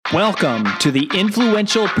Welcome to the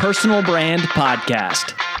Influential Personal Brand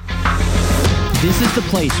Podcast. This is the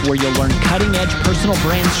place where you'll learn cutting-edge personal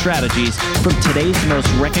brand strategies from today's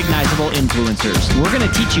most recognizable influencers. We're going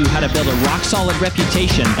to teach you how to build a rock-solid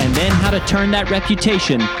reputation and then how to turn that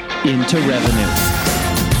reputation into revenue.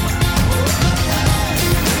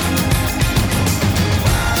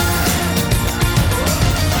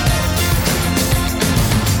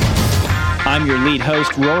 I'm your lead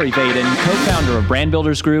host, Rory Vaden, co-founder of Brand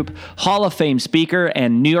Builders Group, Hall of Fame speaker,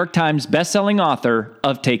 and New York Times bestselling author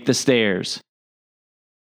of Take the Stairs.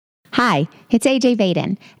 Hi, it's AJ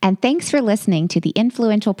Vaden, and thanks for listening to the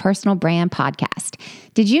Influential Personal Brand Podcast.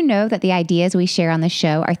 Did you know that the ideas we share on the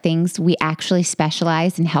show are things we actually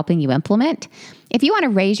specialize in helping you implement? If you want to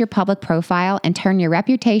raise your public profile and turn your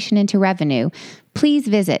reputation into revenue, please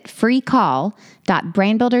visit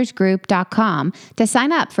freecall.brandbuildersgroup.com to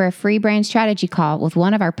sign up for a free brand strategy call with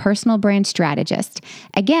one of our personal brand strategists.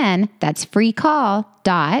 Again, that's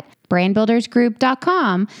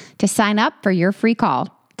freecall.brandbuildersgroup.com to sign up for your free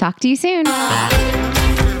call. Talk to you soon.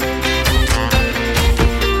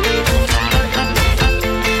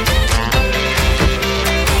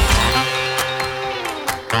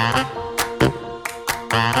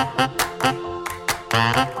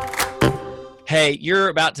 Hey, you're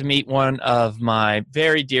about to meet one of my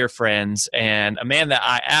very dear friends and a man that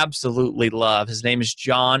I absolutely love. His name is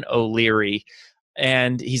John O'Leary,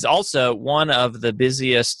 and he's also one of the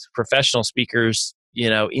busiest professional speakers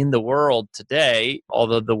in the world today,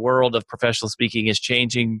 although the world of professional speaking is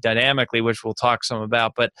changing dynamically, which we'll talk some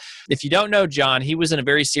about. But if you don't know John, he was in a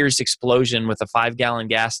very serious explosion with a 5-gallon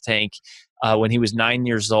gas tank when he was 9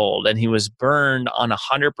 years old, and he was burned on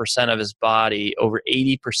 100% of his body. Over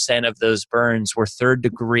 80% of those burns were third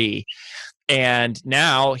degree. And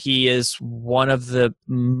now he is one of the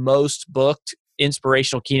most booked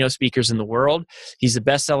inspirational keynote speakers in the world. He's the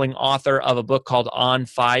best-selling author of a book called On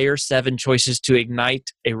Fire, 7 Choices to Ignite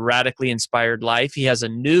a Radically Inspired Life. He has a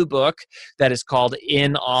new book that is called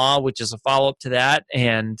In Awe, which is a follow-up to that.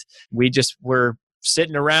 And we just were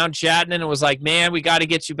sitting around chatting, and it was like, man, we got to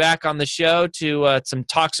get you back on the show to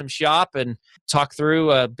talk some shop and talk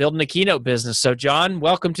through building a keynote business. So, John,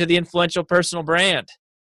 welcome to the Influential Personal Brand.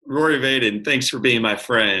 Rory Vaden, thanks for being my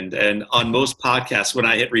friend. And on most podcasts, when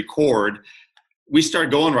I hit record, we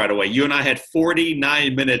start going right away. You and I had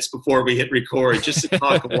 49 minutes before we hit record just to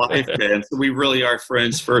talk life, man. So we really are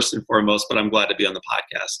friends first and foremost, but I'm glad to be on the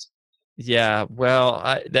podcast. Yeah,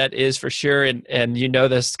 well, that is for sure. And you know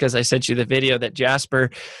this because I sent you the video that Jasper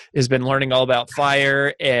has been learning all about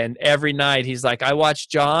fire. And every night he's like, I watch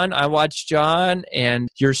John, and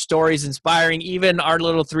your story's inspiring even our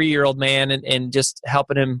little 3-year-old man and just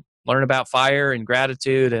helping him learn about fire and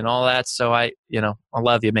gratitude and all that. So I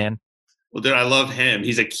love you, man. Well, dude, I love him.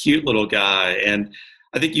 He's a cute little guy. And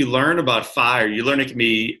I think you learn about fire. You learn it can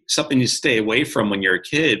be something you stay away from when you're a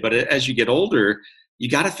kid. But as you get older, you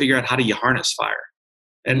got to figure out how do you harness fire.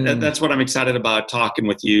 And that's what I'm excited about talking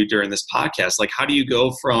with you during this podcast. Like, how do you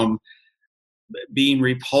go from being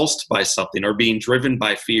repulsed by something or being driven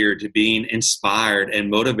by fear to being inspired and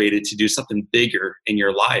motivated to do something bigger in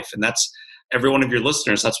your life? And that's every one of your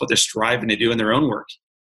listeners. That's what they're striving to do in their own work.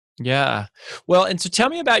 Yeah. Well, and so tell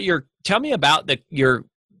me about your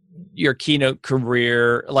keynote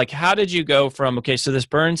career. Like, how did you go from, okay, so this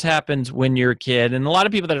burns happens when you're a kid, and a lot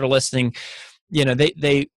of people that are listening,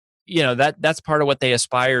 that's part of what they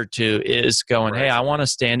aspire to is going, right. Hey, I want to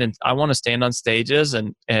stand on stages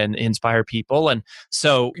and inspire people. And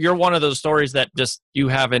so you're one of those stories that just, you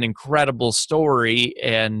have an incredible story.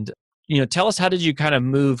 And, tell us, how did you kind of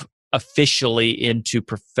move officially into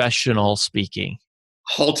professional speaking?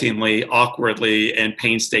 Haltingly, awkwardly, and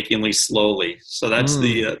painstakingly slowly. So that's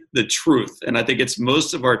the truth. And I think it's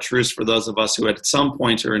most of our truths for those of us who at some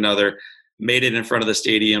point or another made it in front of the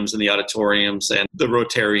stadiums and the auditoriums and the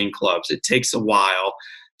Rotarian clubs. It takes a while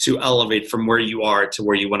to elevate from where you are to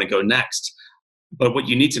where you want to go next. But what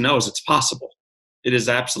you need to know is it's possible. It is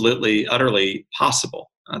absolutely, utterly possible.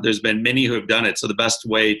 There's been many who have done it. So the best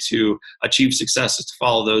way to achieve success is to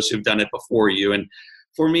follow those who've done it before you. And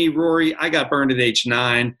for me, Rory, I got burned at age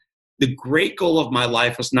 9. The great goal of my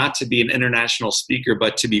life was not to be an international speaker,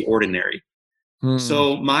 but to be ordinary.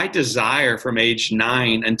 So my desire from age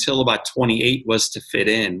 9 until about 28 was to fit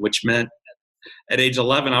in, which meant at age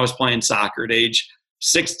 11, I was playing soccer. At age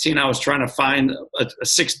 16, I was trying to find a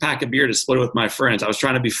 6-pack of beer to split with my friends. I was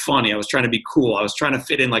trying to be funny. I was trying to be cool. I was trying to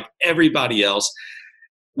fit in like everybody else,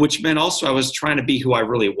 which meant also I was trying to be who I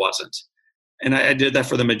really wasn't. And I did that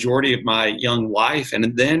for the majority of my young life.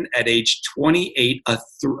 And then at age 28, a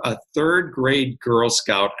third grade Girl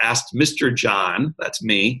Scout asked Mr. John, that's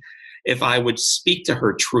me, if I would speak to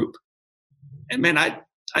her troop. And man,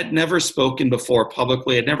 I'd never spoken before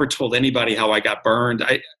publicly. I'd never told anybody how I got burned.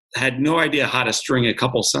 I had no idea how to string a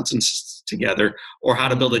couple sentences together or how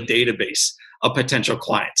to build a database of potential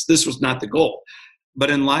clients. This was not the goal. But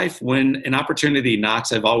in life, when an opportunity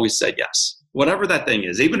knocks, I've always said yes. Whatever that thing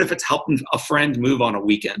is, even if it's helping a friend move on a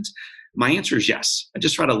weekend, my answer is yes. I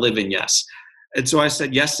just try to live in yes. And so I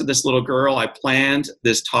said yes to this little girl. I planned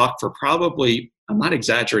this talk for probably, I'm not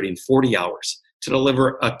exaggerating, 40 hours to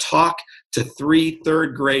deliver a talk to 3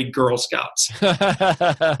 third-grade Girl Scouts.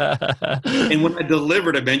 And when I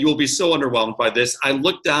delivered it, man, you will be so underwhelmed by this. I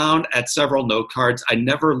looked down at several note cards. I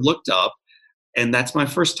never looked up, and that's my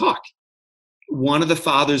first talk. One of the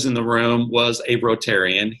fathers in the room was a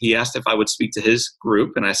Rotarian. He asked if I would speak to his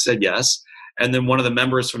group, and I said yes. And then one of the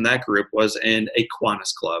members from that group was in a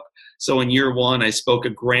Kiwanis club. So in year one, I spoke a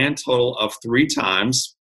grand total of 3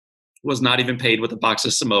 times, was not even paid with a box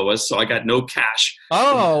of Samoas, so I got no cash.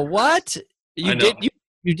 Oh, what? You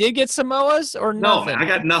did get Samoas or nothing? No, man, I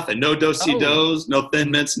got nothing. No do-si-dos, no Thin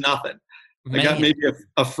Mints, nothing. Man. I got maybe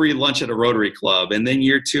a free lunch at a Rotary Club. And then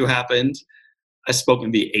year 2 happened. I spoke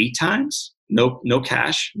maybe 8 times. No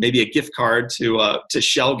cash, maybe a gift card to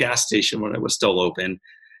Shell gas station when it was still open.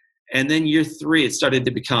 And then year 3, it started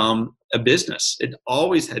to become a business. It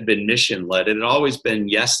always had been mission-led. It had always been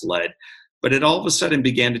yes-led. But it all of a sudden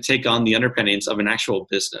began to take on the underpinnings of an actual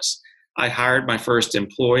business. I hired my first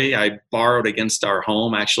employee. I borrowed against our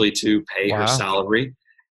home actually to pay her salary.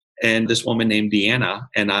 And this woman named Deanna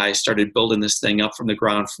and I started building this thing up from the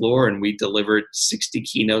ground floor, and we delivered 60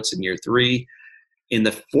 keynotes in year 3. In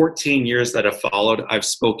the 14 years that have followed, I've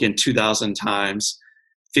spoken 2,000 times,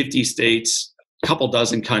 50 states, a couple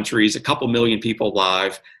dozen countries, a couple million people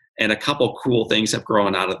live, and a couple cool things have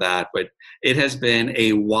grown out of that. But it has been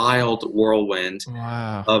a wild whirlwind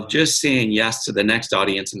of just saying yes to the next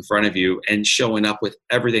audience in front of you and showing up with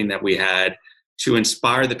everything that we had to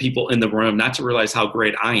inspire the people in the room, not to realize how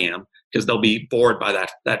great I am, because they'll be bored by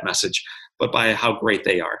that message, but by how great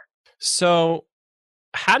they are. So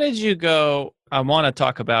how did you go? I want to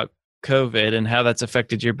talk about COVID and how that's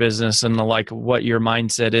affected your business and what your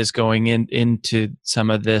mindset is going into some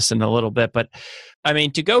of this in a little bit. But I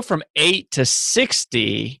mean, to go from 8 to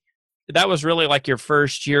 60, that was really like your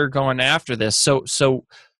first year going after this. So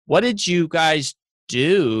what did you guys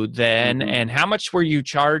do then? Mm-hmm. And how much were you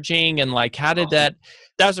charging? And how did that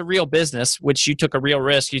was a real business, which you took a real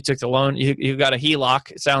risk. You took the loan, you got a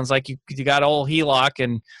HELOC. It sounds like you got a whole HELOC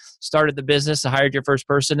and started the business and hired your first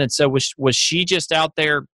person. And so was she just out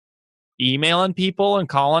there emailing people and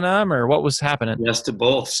calling them, or what was happening? Yes to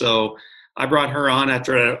both. So I brought her on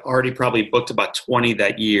after I already probably booked about 20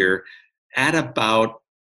 that year at about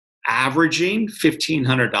averaging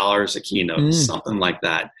 $1,500 a keynote, something like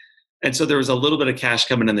that. And so there was a little bit of cash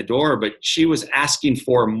coming in the door, but she was asking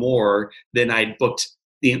for more than I'd booked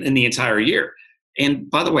in the entire year. And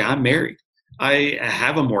by the way, I'm married. I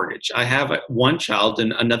have a mortgage. I have one child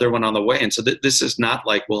and another one on the way. And so this is not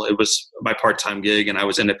it was my part-time gig and I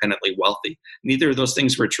was independently wealthy. Neither of those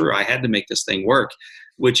things were true. I had to make this thing work,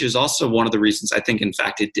 which is also one of the reasons I think, in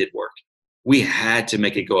fact, it did work. We had to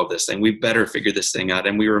make it go of this thing. We better figure this thing out.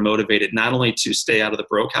 And we were motivated not only to stay out of the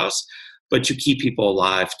broke house, but to keep people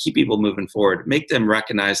alive, keep people moving forward, make them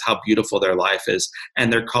recognize how beautiful their life is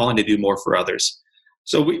and they're calling to do more for others.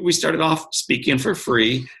 So we started off speaking for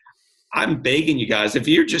free. I'm begging you guys, if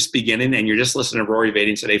you're just beginning and you're just listening to Rory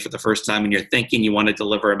Vaden today for the first time and you're thinking you want to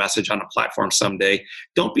deliver a message on a platform someday,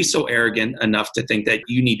 don't be so arrogant enough to think that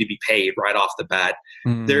you need to be paid right off the bat.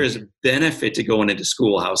 There is benefit to going into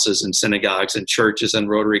schoolhouses and synagogues and churches and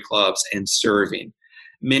Rotary clubs and serving.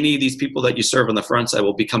 Many of these people that you serve on the front side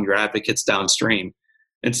will become your advocates downstream.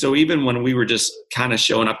 And so even when we were just kind of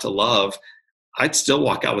showing up to love, I'd still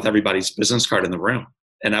walk out with everybody's business card in the room.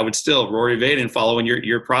 And I would still, Rory Vaden, following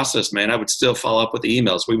your process, man, I would still follow up with the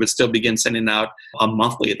emails. We would still begin sending out a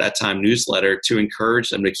monthly, at that time, newsletter to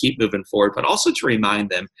encourage them to keep moving forward, but also to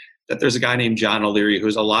remind them that there's a guy named John O'Leary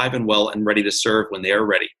who's alive and well and ready to serve when they are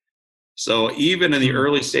ready. So even in the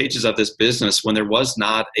early stages of this business, when there was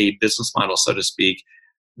not a business model, so to speak,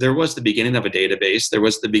 there was the beginning of a database, there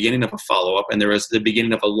was the beginning of a follow-up, and there was the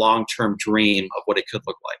beginning of a long-term dream of what it could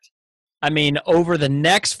look like. I mean, over the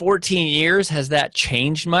next 14 years, has that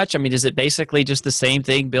changed much? I mean, is it basically just the same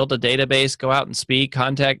thing? Build a database, go out and speak,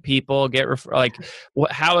 contact people,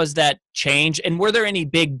 how has that changed? And were there any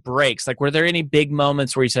big breaks? Were there any big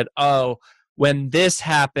moments where you said, oh, when this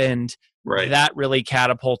happened, that really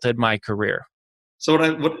catapulted my career? So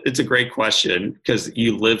it's a great question because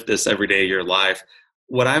you live this every day of your life.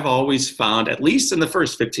 What I've always found, at least in the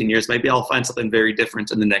first 15 years, maybe I'll find something very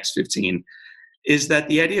different in the next 15, is that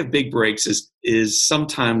the idea of big breaks is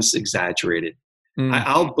sometimes exaggerated. Mm.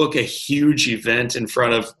 I'll book a huge event in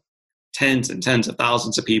front of tens and tens of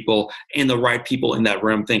thousands of people and the right people in that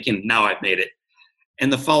room thinking, now I've made it.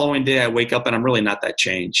 And the following day I wake up and I'm really not that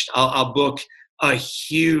changed. I'll book a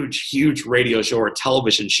huge, huge radio show or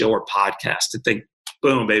television show or podcast to think,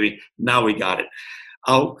 boom, baby, now we got it.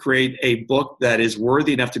 I'll create a book that is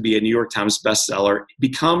worthy enough to be a New York Times bestseller,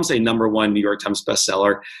 becomes a #1 New York Times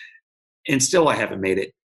bestseller, and still I haven't made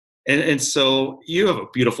it. And so you have a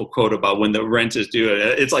beautiful quote about when the rent is due.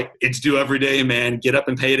 It's like, it's due every day, man. Get up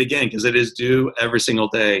and pay it again because it is due every single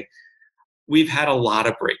day. We've had a lot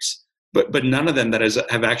of breaks, but none of them that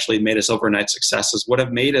have actually made us overnight successes. What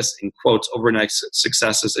have made us, in quotes, overnight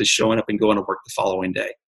successes is showing up and going to work the following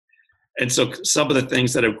day. And so some of the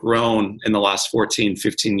things that have grown in the last 14,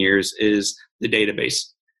 15 years is the database.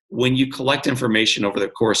 When you collect information over the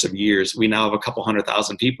course of years, we now have a couple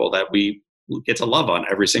 100,000 people that we get to love on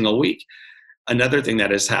every single week. Another thing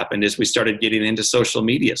that has happened is we started getting into social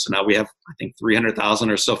media. So now we have, I think, 300,000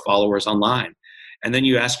 or so followers online. And then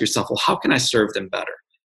you ask yourself, well, how can I serve them better?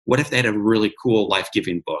 What if they had a really cool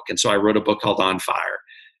life-giving book? And so I wrote a book called On Fire.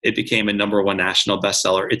 It became a #1 national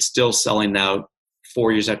bestseller. It's still selling now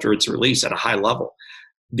 4 years after its release at a high level,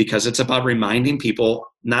 because it's about reminding people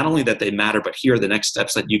not only that they matter, but here are the next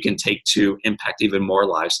steps that you can take to impact even more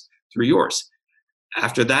lives through yours.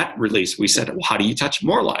 After that release, we said, well, how do you touch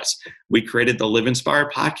more lives? We created the Live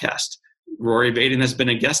Inspired podcast. Rory Vaden has been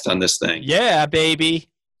a guest on this thing. Yeah, baby.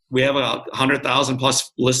 We have 100,000 plus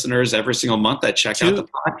listeners every single month that check out the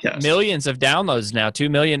podcast. Millions of downloads now,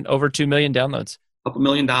 over 2 million downloads. Couple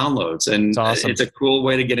million downloads. And awesome. It's a cool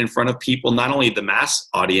way to get in front of people, not only the mass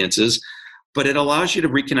audiences, but it allows you to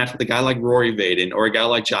reconnect with a guy like Rory Vaden or a guy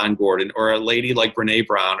like John Gordon or a lady like Brene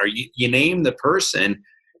Brown, or you name the person.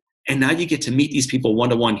 And now you get to meet these people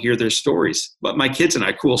one-to-one, hear their stories. But my kids and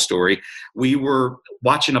I, cool story, we were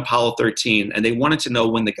watching Apollo 13 and they wanted to know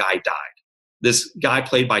when the guy died. This guy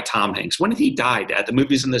played by Tom Hanks. When did he die, Dad? The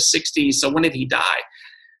movie's in the 60s, so when did he die?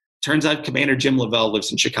 Turns out Commander Jim Lovell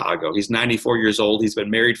lives in Chicago. He's 94 years old. He's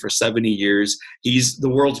been married for 70 years. He's the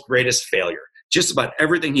world's greatest failure. Just about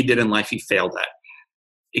everything he did in life, he failed at,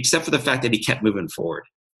 except for the fact that he kept moving forward.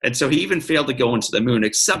 And so he even failed to go into the moon,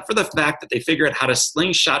 except for the fact that they figured out how to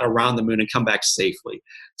slingshot around the moon and come back safely.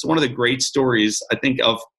 It's one of the great stories, I think,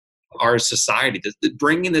 of our society,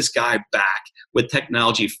 bringing this guy back with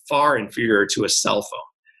technology far inferior to a cell phone.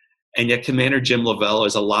 And yet Commander Jim Lovell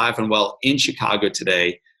is alive and well in Chicago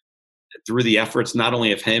today through the efforts not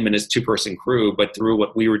only of him and his 2-person crew, but through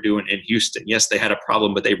what we were doing in Houston. Yes, they had a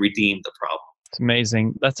problem, but they redeemed the problem. It's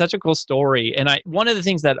amazing. That's such a cool story. And one of the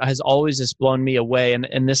things that has always just blown me away,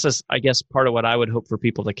 and this is, I guess, part of what I would hope for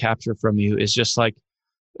people to capture from you, is just like,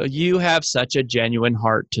 you have such a genuine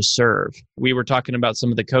heart to serve. We were talking about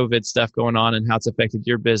some of the COVID stuff going on and how it's affected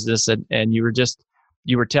your business. And you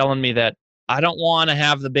were telling me that I don't want to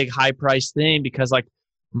have the big high price thing because, like,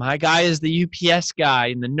 my guy is the UPS guy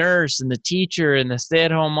and the nurse and the teacher and the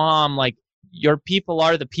stay-at-home mom. Like, your people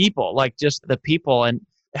are the people, like just the people. And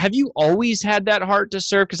have you always had that heart to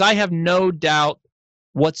serve? Because I have no doubt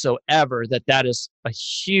whatsoever that is a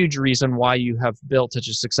huge reason why you have built such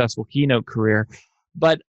a successful keynote career.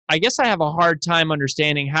 But I guess I have a hard time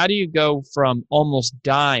understanding, how do you go from almost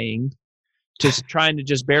dying to trying to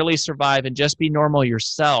just barely survive and just be normal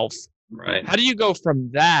yourself? Right. How do you go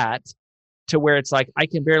from that to where it's like, I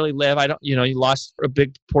can barely live. You lost a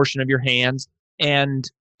big portion of your hands, and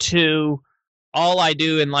to all I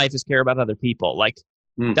do in life is care about other people. Like,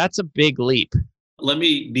 that's a big leap. Let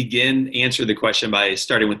me answer the question by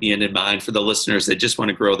starting with the end in mind for the listeners that just want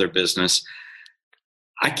to grow their business.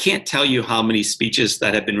 I can't tell you how many speeches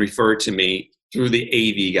that have been referred to me through the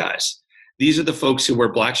AV guys. These are the folks who wear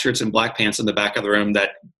black shirts and black pants in the back of the room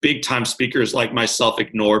that big time speakers like myself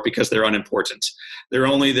ignore because they're unimportant. They're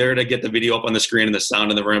only there to get the video up on the screen and the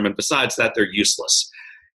sound in the room. And besides that, they're useless.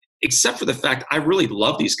 Except for the fact I really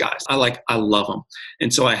love these guys. I love them.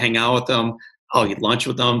 And so I hang out with them. I'll eat lunch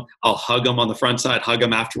with them. I'll hug them on the front side, hug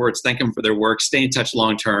them afterwards, thank them for their work, stay in touch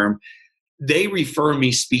long term. They refer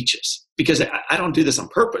me speeches because I don't do this on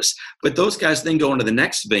purpose. But those guys then go into the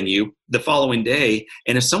next venue the following day.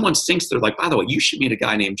 And if someone stinks, they're like, by the way, you should meet a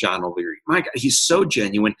guy named John O'Leary. My God, he's so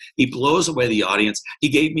genuine. He blows away the audience. He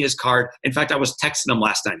gave me his card. In fact, I was texting him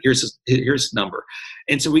last night. Here's his number.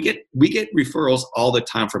 And so we get referrals all the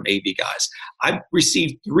time from AV guys. I've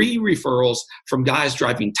received 3 referrals from guys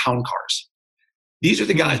driving town cars. These are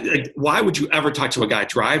the guys, like, why would you ever talk to a guy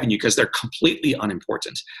driving you? Because they're completely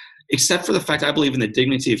unimportant, except for the fact I believe in the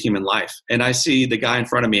dignity of human life. And I see the guy in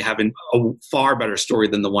front of me having a far better story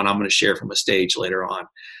than the one I'm going to share from a stage later on.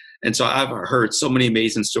 And so I've heard so many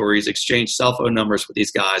amazing stories, exchanged cell phone numbers with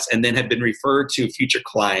these guys, and then have been referred to future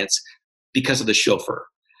clients because of the chauffeur.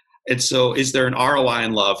 And so is there an ROI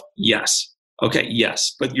in love? Yes. Okay,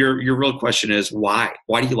 yes. But your real question is why?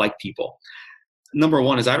 Why do you like people? Number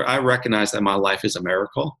one is I recognize that my life is a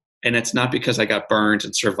miracle. And it's not because I got burned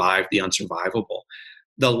and survived the unsurvivable.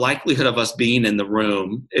 The likelihood of us being in the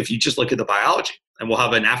room, if you just look at the biology, and we'll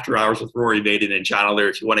have an after hours with Rory Vaden and John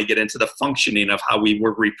O'Leary if you want to get into the functioning of how we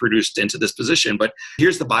were reproduced into this position. But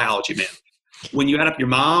here's the biology, man. When you add up your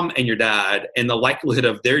mom and your dad and the likelihood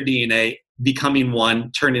of their DNA becoming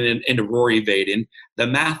one, turning into Rory Vaden, the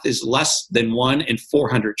math is less than 1 in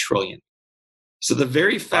 400 trillion. So the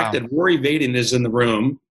very fact that Rory Vaden is in the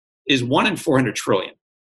room is 1 in 400 trillion,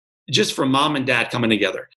 just from mom and dad coming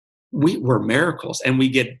together. We're miracles, and we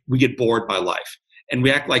get bored by life. And we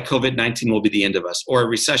act like COVID-19 will be the end of us, or a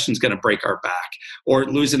recession is going to break our back, or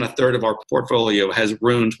losing a third of our portfolio has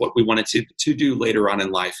ruined what we wanted to do later on in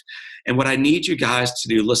life. And what I need you guys to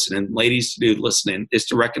do, listening, ladies to do, listening, is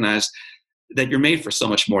to recognize that you're made for so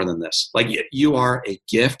much more than this. Like, you are a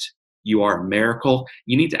gift. You are a miracle.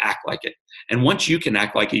 You need to act like it. And once you can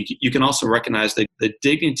act like it, you can also recognize the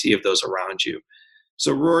dignity of those around you.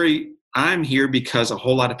 So, Rory, I'm here because a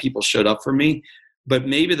whole lot of people showed up for me. But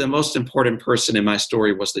maybe the most important person in my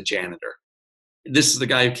story was the janitor. This is the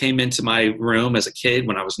guy who came into my room as a kid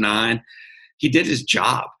when I was 9. He did his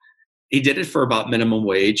job. He did it for about minimum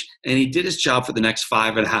wage, and he did his job for the next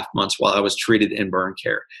 5.5 months while I was treated in burn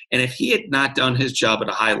care. And if he had not done his job at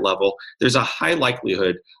a high level, there's a high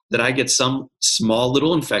likelihood that I get some small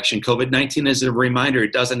little infection. COVID-19 is a reminder.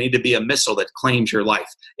 It doesn't need to be a missile that claims your life.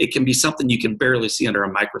 It can be something you can barely see under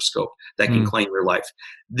a microscope that can claim your life.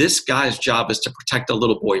 This guy's job is to protect a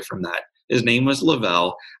little boy from that. His name was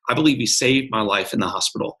Lavelle. I believe he saved my life in the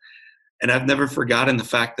hospital. And I've never forgotten the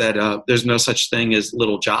fact that there's no such thing as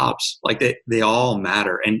little jobs. Like, they all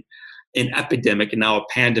matter. And an epidemic and now a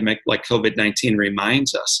pandemic like COVID-19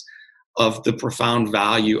 reminds us of the profound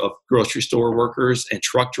value of grocery store workers and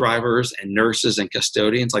truck drivers and nurses and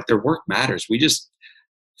custodians. Like, their work matters. We just,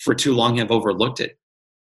 for too long, have overlooked it.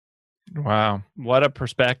 Wow. What a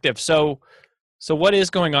perspective. So what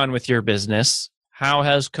is going on with your business? How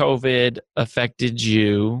has COVID affected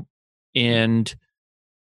you? And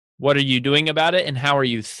what are you doing about it? And how are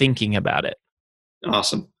you thinking about it?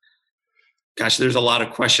 Awesome. Gosh, there's a lot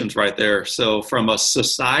of questions right there. So from a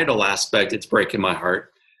societal aspect, it's breaking my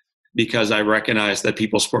heart because I recognize that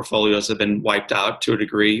people's portfolios have been wiped out to a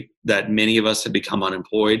degree, that many of us have become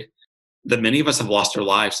unemployed, that many of us have lost our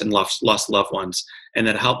lives and lost loved ones, and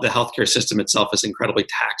that the healthcare system itself is incredibly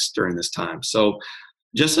taxed during this time. So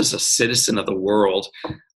just as a citizen of the world,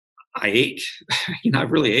 I ache. I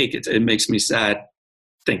really ache. It makes me sad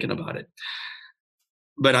thinking about it.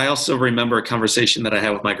 But I also remember a conversation that I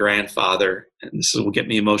had with my grandfather, and this will get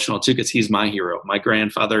me emotional too because he's my hero. My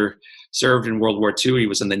grandfather served in World War II. He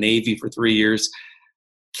was in the Navy for 3 years,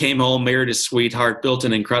 came home, married his sweetheart, built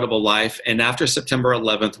an incredible life. And after September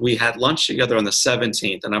 11th, we had lunch together on the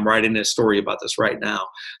 17th, and I'm writing a story about this right now.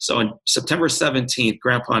 So on September 17th,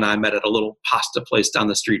 Grandpa and I met at a little pasta place down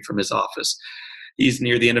the street from his office. He's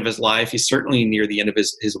near the end of his life. He's certainly near the end of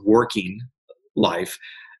his working life.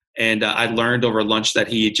 And I learned over lunch that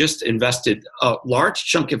he just invested a large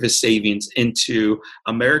chunk of his savings into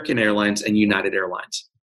American Airlines and United Airlines.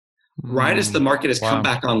 Right as the market has come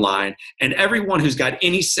back online, and everyone who's got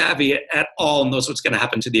any savvy at all knows what's going to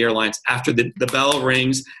happen to the airlines after the bell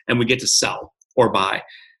rings and we get to sell or buy.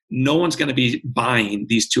 No one's going to be buying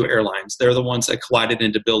these two airlines. They're the ones that collided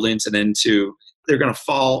into buildings and they're going to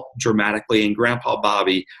fall dramatically, and Grandpa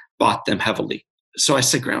Bobby bought them heavily. So I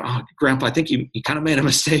said, Grandpa, I think you kind of made a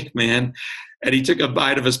mistake, man. And he took a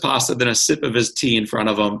bite of his pasta, then a sip of his tea in front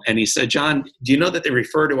of him. And he said, John, do you know that they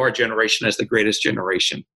refer to our generation as the greatest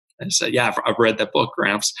generation? And I said, yeah, I've read that book,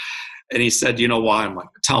 Gramps. And he said, you know why? I'm like,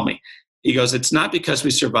 tell me. He goes, it's not because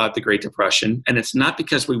we survived the Great Depression, and it's not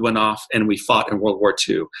because we went off and we fought in World War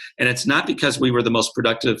II, and it's not because we were the most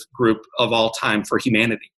productive group of all time for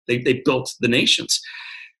humanity. They built the nations.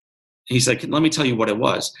 He's like, let me tell you what it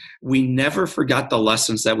was. We never forgot the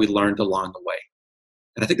lessons that we learned along the way.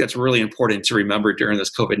 And I think that's really important to remember during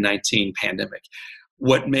this COVID-19 pandemic.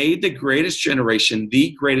 What made the greatest generation,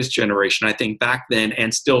 I think back then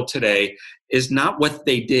and still today, is not what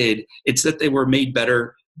they did. It's that they were made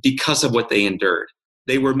better because of what they endured.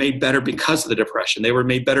 They were made better because of the Depression. They were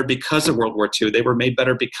made better because of World War II. They were made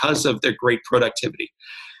better because of their great productivity.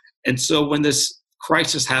 And so when this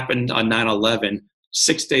crisis happened on 9/11,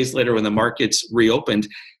 6 days later when the markets reopened,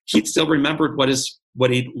 he still remembered what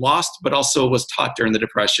he lost, but also was taught during the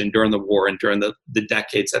Depression, during the war, and during the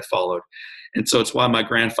decades that followed. And so it's why my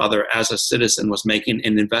grandfather, as a citizen, was making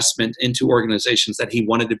an investment into organizations that he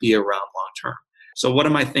wanted to be around long term. So what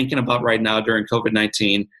am I thinking about right now during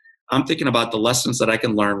COVID-19? I'm thinking about the lessons that I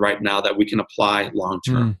can learn right now that we can apply long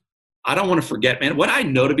term. I don't want to forget, man, what I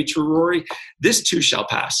know to be true, Rory, this too shall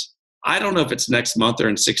pass. I don't know if it's next month or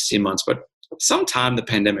in 16 months, but sometime the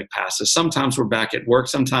pandemic passes. Sometimes we're back at work.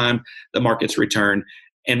 Sometime the markets return.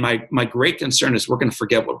 And my great concern is we're going to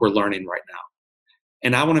forget what we're learning right now.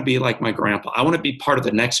 And I want to be like my grandpa. I want to be part of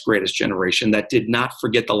the next greatest generation that did not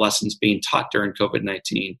forget the lessons being taught during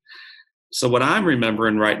COVID-19. So what I'm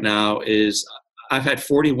remembering right now is I've had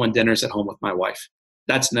 41 dinners at home with my wife.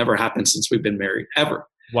 That's never happened since we've been married, ever.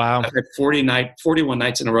 Wow. I've had 41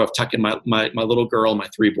 nights in a row of tucking my little girl and my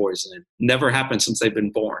 3 boys in. Never happened since they've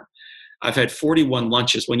been born. I've had 41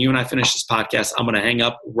 lunches. When you and I finish this podcast, I'm going to hang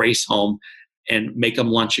up, race home, and make them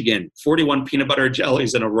lunch again. 41 peanut butter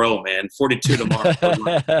jellies in a row, man. 42 tomorrow.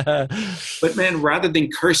 But man, rather than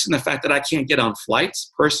cursing the fact that I can't get on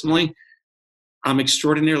flights, personally, I'm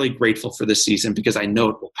extraordinarily grateful for this season because I know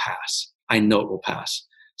it will pass. I know it will pass.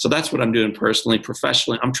 So that's what I'm doing personally.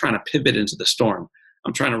 Professionally, I'm trying to pivot into the storm.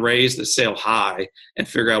 I'm trying to raise the sail high and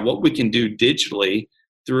figure out what we can do digitally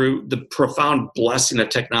through the profound blessing of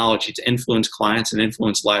technology to influence clients and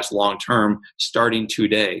influence lives long term, starting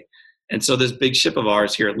today. And so this big ship of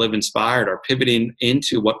ours here at Live Inspired are pivoting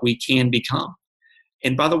into what we can become.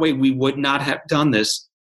 And by the way, we would not have done this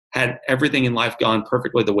had everything in life gone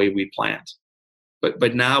perfectly the way we planned.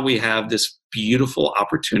 But now we have this beautiful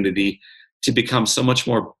opportunity to become so much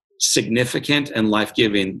more significant and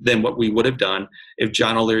life-giving than what we would have done if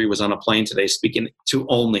John O'Leary was on a plane today speaking to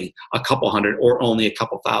only a couple hundred or only a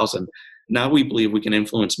couple thousand. Now we believe we can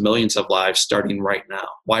influence millions of lives starting right now.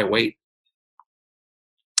 Why wait?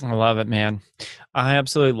 I love it, man. I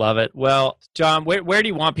absolutely love it. Well, John, where do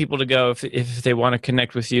you want people to go if they want to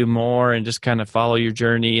connect with you more and just kind of follow your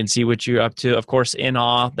journey and see what you're up to? Of course, In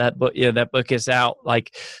Awe, that book, that book is out.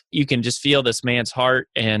 Like, you can just feel this man's heart,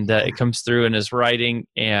 and it comes through in his writing.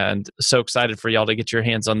 And so excited for y'all to get your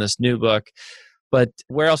hands on this new book. But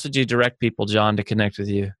where else would you direct people, John, to connect with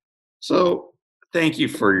you? So thank you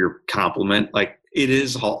for your compliment. Like, it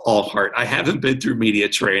is all heart. I haven't been through media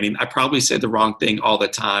training. I probably say the wrong thing all the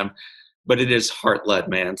time, but it is heart-led,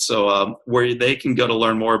 man. So where they can go to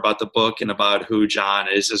learn more about the book and about who John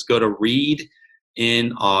is go to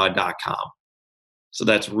readinawe.com. So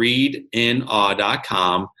that's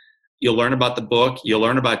readinawe.com. You'll learn about the book. You'll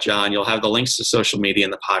learn about John. You'll have the links to social media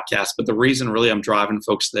and the podcast. But the reason really I'm driving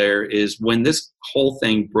folks there is when this whole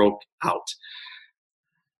thing broke out,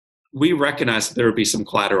 we recognized that there would be some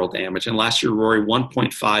collateral damage. And last year, Rory,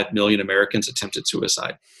 1.5 million Americans attempted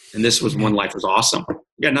suicide. And this was when life was awesome.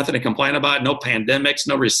 We got nothing to complain about, no pandemics,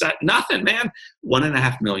 no reset, nothing, man.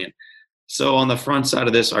 1.5 million. So on the front side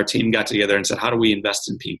of this, our team got together and said, how do we invest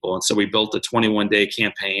in people? And so we built a 21-day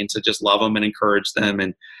campaign to just love them and encourage them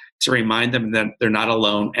and to remind them that they're not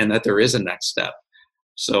alone and that there is a next step.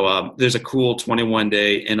 So there's a cool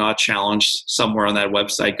 21-day In Awe challenge somewhere on that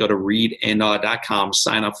website. Go to readinawe.com,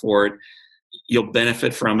 sign up for it. You'll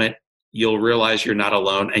benefit from it. You'll realize you're not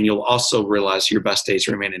alone, and you'll also realize your best days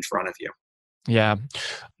remain in front of you. Yeah.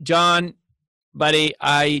 John, buddy,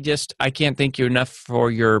 I can't thank you enough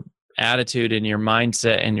for your attitude and your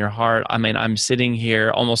mindset and your heart. I mean, I'm sitting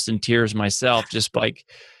here almost in tears myself, just like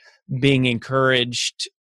being encouraged,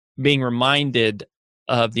 being reminded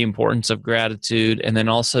of the importance of gratitude, and then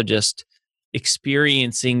also just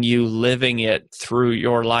experiencing you living it through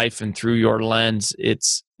your life and through your lens.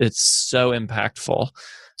 It's so impactful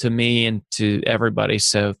to me and to everybody.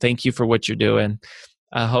 So thank you for what you're doing.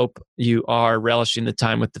 I hope you are relishing the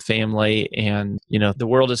time with the family, and the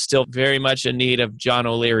world is still very much in need of John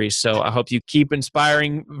O'Leary. So I hope you keep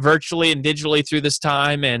inspiring virtually and digitally through this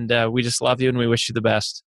time, and we just love you and we wish you the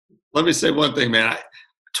best. Let me say one thing, man.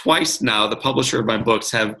 Twice now, the publisher of my books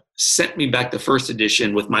have sent me back the first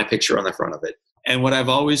edition with my picture on the front of it. And what I've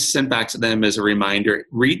always sent back to them as a reminder,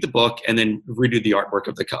 read the book and then redo the artwork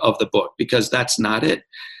of the book, because that's not it.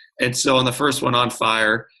 And so on the first one, On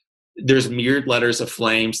Fire, there's mirrored letters of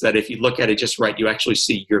flames that if you look at it just right, you actually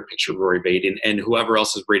see your picture, Rory Vaden, and whoever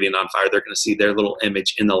else is reading On Fire, they're going to see their little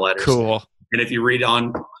image in the letters. Cool. And if you read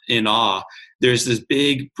on In Awe, there's this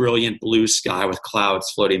big, brilliant blue sky with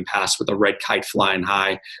clouds floating past with a red kite flying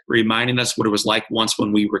high, reminding us what it was like once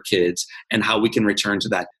when we were kids and how we can return to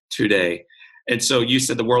that today. And so you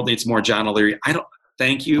said the world needs more John O'Leary.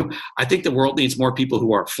 Thank you. I think the world needs more people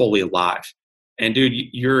who are fully alive. And dude,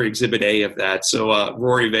 you're exhibit A of that. So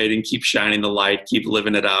Rory Vaden, keep shining the light, keep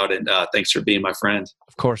living it out. And thanks for being my friend.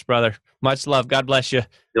 Of course, brother. Much love. God bless you.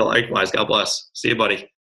 Likewise. God bless. See you, buddy.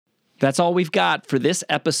 That's all we've got for this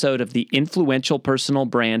episode of the Influential Personal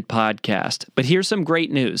Brand Podcast. But here's some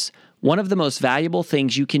great news. One of the most valuable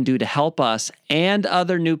things you can do to help us and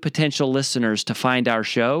other new potential listeners to find our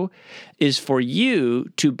show is for you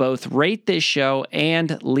to both rate this show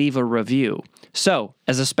and leave a review. So,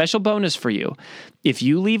 as a special bonus for you, if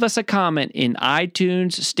you leave us a comment in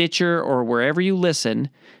iTunes, Stitcher, or wherever you listen,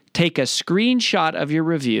 take a screenshot of your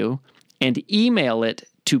review and email it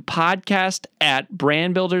to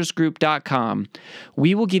podcast@brandbuildersgroup.com.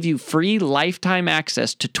 We will give you free lifetime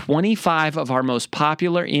access to 25 of our most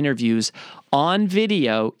popular interviews on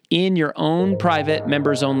video in your own private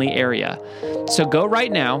members-only area. So go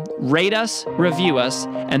right now, rate us, review us,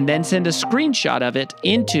 and then send a screenshot of it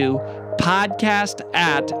into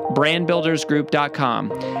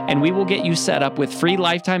podcast@brandbuildersgroup.com, and we will get you set up with free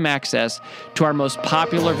lifetime access to our most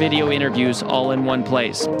popular video interviews all in one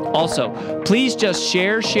place. Also, please just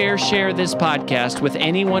share this podcast with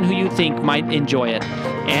anyone who you think might enjoy it.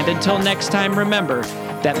 And until next time, remember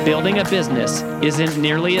that building a business isn't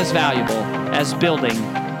nearly as valuable as building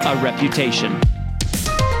a reputation.